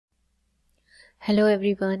Hello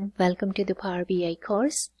everyone, welcome to the Power BI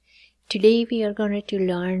course. Today we are going to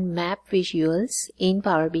learn map visuals in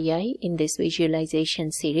Power BI in this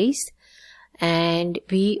visualization series, and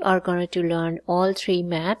we are going to learn all three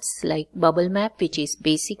maps, like bubble map, which is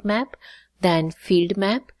basic map, then field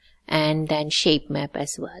map, and then shape map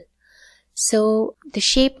as well. So the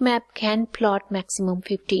shape map can plot maximum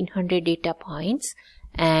 1500 data points,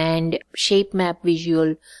 and shape map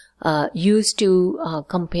visual used to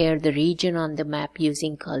compare the region on the map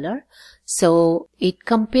using color. So it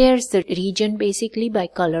compares the region basically by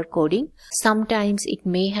color coding. Sometimes it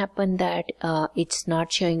may happen that it's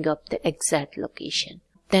not showing up the exact location.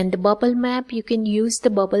 Then the bubble map, you can use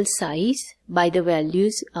the bubble size by the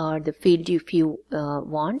values or the field if you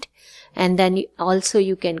want, and then also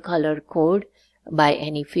you can color code by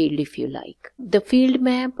any field if you like. The field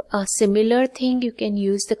map, a similar thing, you can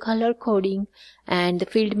use the color coding, and the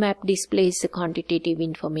field map displays the quantitative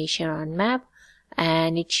information on map,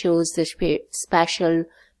 and it shows the spatial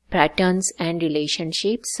patterns and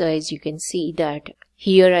relationships. So as you can see that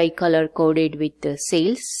here I color coded with the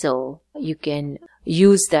sales, so you can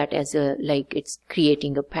use that as a, like, it's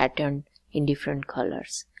creating a pattern in different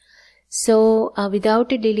colors. So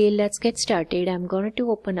without a delay, let's get started. I'm going to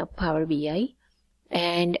open up Power BI,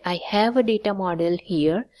 and I have a data model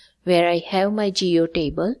here where I have my geo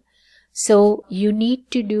table. So you need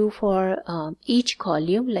to do for each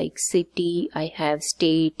column, like city, I have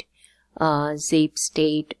state, zip,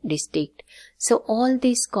 state, district. So all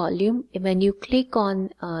this column, when you click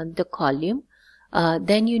on the column,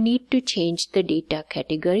 then you need to change the data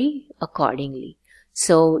category accordingly.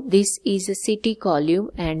 So this is a city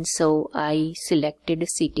column, and so I selected a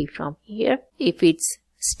city from here. If it's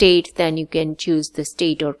state, then you can choose the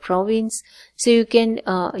state or province. So you can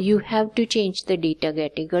you have to change the data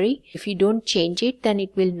category. If you don't change it, then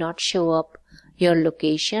it will not show up your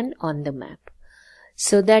location on the map.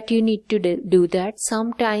 So that you need to do that.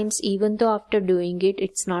 Sometimes even though after doing it,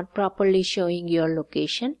 it's not properly showing your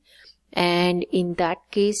location, and in that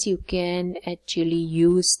case you can actually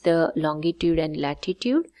use the longitude and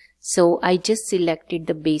latitude. So I just selected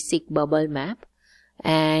the basic bubble map,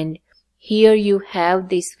 and here you have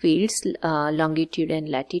these fields, longitude and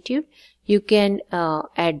latitude. You can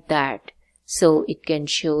add that so it can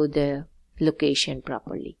show the location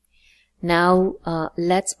properly. Now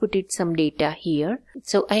let's put it some data here.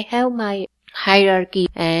 So I have my hierarchy,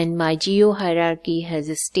 and my geo hierarchy has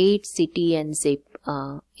a state, city, and zip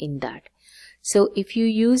in that. So if you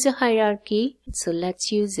use a hierarchy, so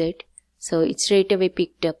let's use it. So it straight away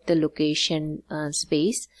picked up the location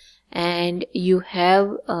space. And you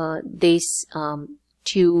have this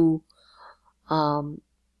two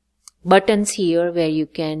buttons here where you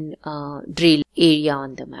can drill area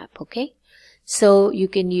on the map. Okay, so you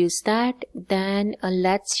can use that. Then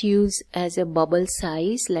let's use as a bubble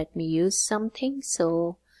size. Let me use something.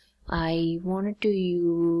 So I wanted to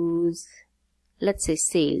use, let's say,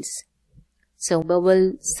 sales. So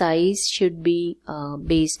bubble size should be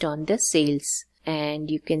based on the sales, and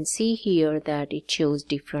you can see here that it shows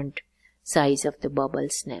different size of the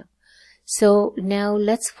bubbles now. So now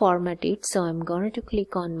let's format it. So I'm going to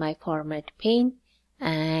click on my format pane,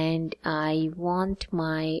 and I want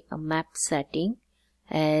my map setting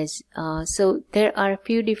as so there are a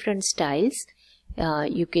few different styles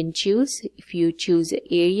you can choose. If you choose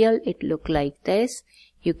Arial, it look like this.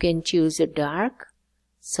 You can choose a dark,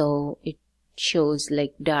 so it shows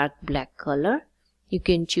like dark black color. You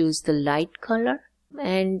can choose the light color,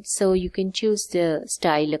 and so you can choose the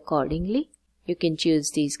style accordingly. You can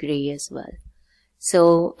choose these gray as well.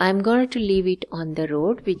 So I'm going to leave it on the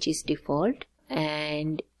road, which is default,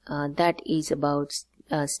 and that is about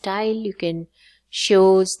style. You can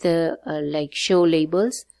shows the like show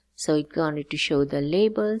labels, so it's going to show the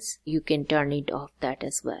labels. You can turn it off that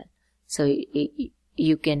as well, so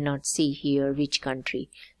you cannot see here which country,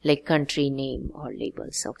 like country name or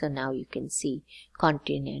labels. So now you can see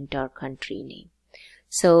continent or country name.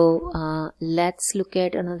 So let's look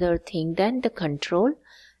at another thing then, the control.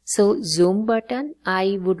 So zoom button,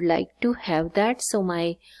 I would like to have that so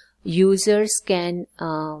my users can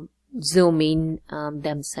zoom in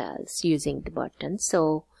themselves using the button.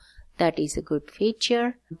 So that is a good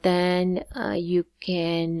feature. Then you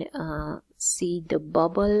can see the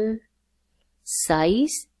bubble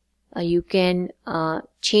size. You can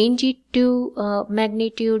change it to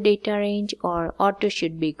magnitude, data range, or auto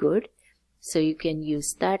should be good. So you can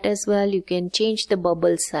use that as well. You can change the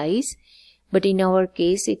bubble size, but in our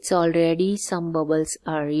case it's already, some bubbles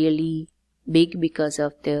are really big because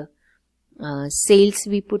of the sales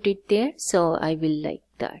we put it there, so I will like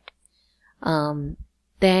that.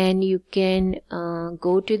 then you can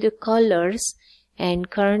go to the colors, and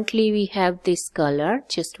currently we have this color,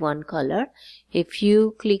 just one color. If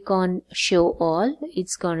you click on show all,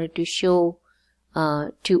 it's going to show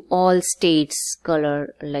to all states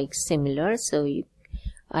color like similar. So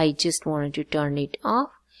I just wanted to turn it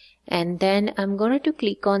off, and then I'm going to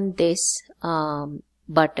click on this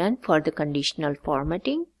button for the conditional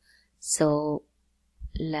formatting. So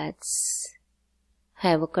let's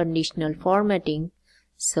have a conditional formatting.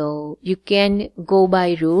 So you can go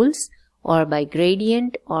by rules or by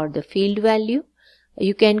gradient or the field value.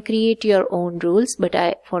 You can create your own rules, but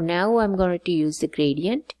for now I'm going to use the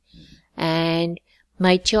gradient, and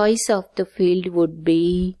my choice of the field would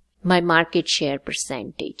be my market share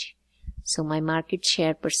percentage. So my market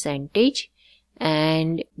share percentage,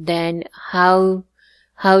 and then how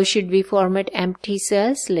should we format empty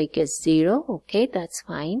cells, like a 0? Okay, that's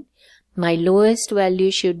fine. My lowest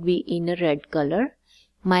value should be in a red color.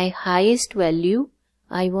 My highest value,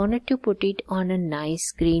 I wanted to put it on a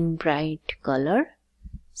nice green bright color.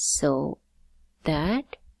 So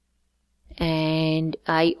that, and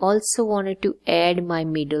I also wanted to add my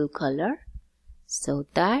middle color. So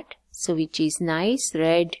that, so which is nice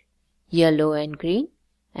red, yellow and green,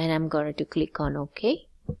 and I'm going to click on OK.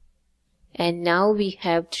 And now we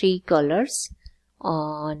have 3 colors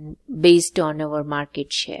based on our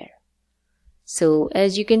market share. So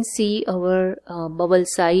as you can see, our bubble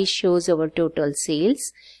size shows our total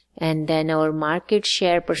sales, and then our market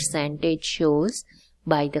share percentage shows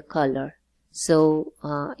by the color. So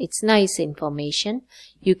it's nice information.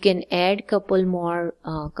 You can add couple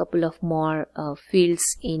of more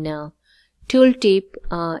fields in a tooltip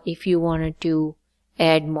if you wanted to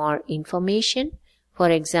add more information. For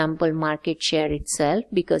example, market share itself,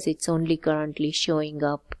 because it's only currently showing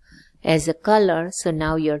up as a color, so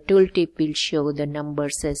now your tooltip will show the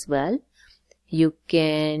numbers as well. You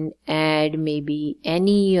can add maybe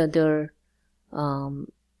any other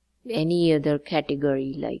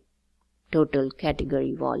category, like total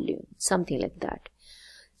category volume, something like that.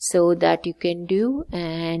 So that you can do,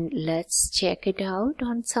 and let's check it out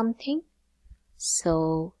on something.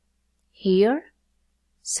 So here,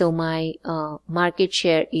 so my market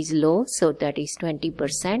share is low, so that is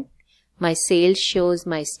 20%. My sales shows,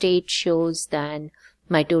 my state shows, then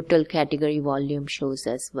my total category volume shows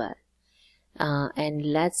as well. And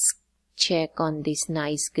let's check on this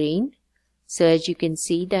nice green. So as you can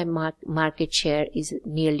see, the market share is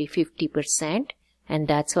nearly 50%, and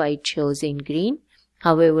that's why it shows in green.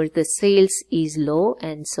 However, the sales is low,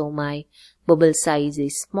 and so my bubble size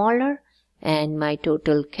is smaller, and my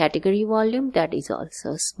total category volume, that is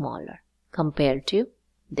also smaller compared to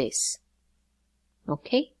this.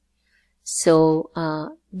 Okay. So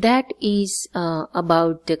that is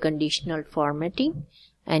about the conditional formatting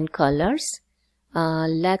and colors.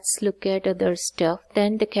 Let's look at other stuff.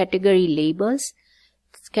 Then the category labels.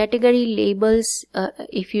 Category labels,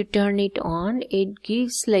 if you turn it on, it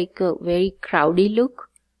gives like a very crowdy look.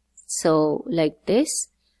 So like this.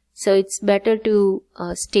 So it's better to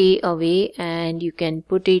stay away, and you can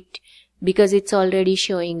put it, because it's already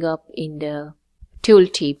showing up in the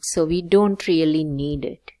tooltip, so we don't really need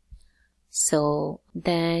it. So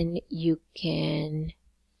then you can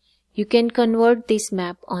convert this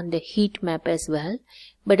map on the heat map as well,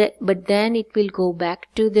 but then it will go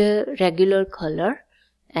back to the regular color,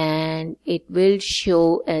 and it will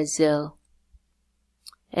show as a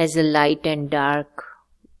light and dark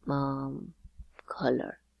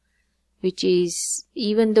color, which is,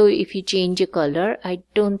 even though if you change a color, I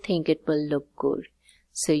don't think it will look good.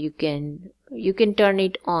 So you can turn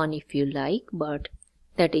it on if you like, but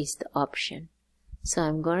that is the option. So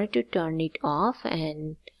I'm going to turn it off,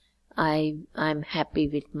 and I'm happy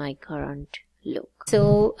with my current look.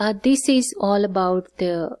 So this is all about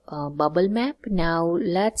the bubble map. Now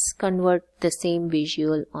let's convert the same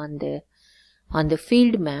visual on the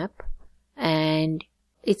field map, and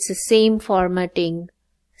it's the same formatting,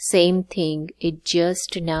 same thing. It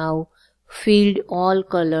just now filled all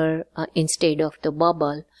color instead of the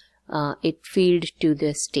bubble. It filled to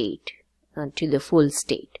the state, to the full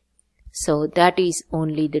state. So that is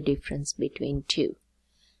only the difference between two.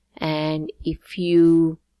 And if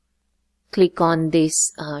you click on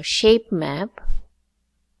this shape map,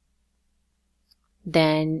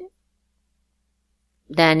 then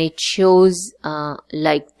it shows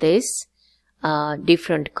like this,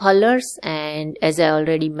 different colors. And as I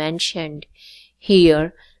already mentioned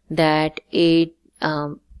here, that it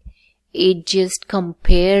just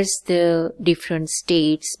compares the different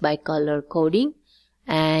states by color coding,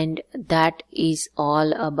 and that is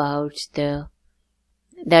all about the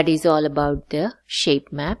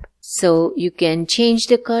shape map. So you can change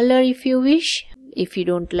the color if you wish, if you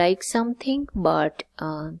don't like something, but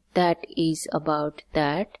that is about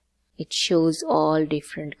that. It shows all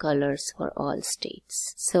different colors for all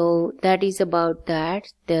states. So that is about that.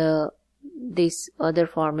 This other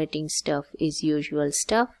formatting stuff is usual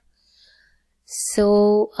stuff.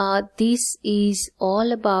 So this is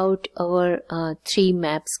all about our 3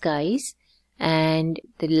 maps, guys, and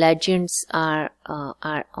the legends are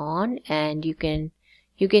on, and you can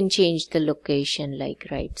change the location like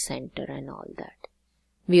right center and all that.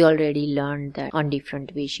 We already learned that on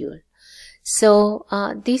different visual. So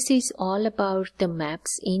this is all about the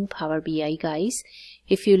maps in Power BI, guys.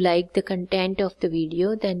 If you like the content of the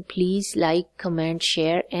video, then please like, comment,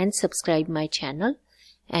 share and subscribe my channel.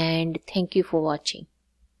 And thank you for watching.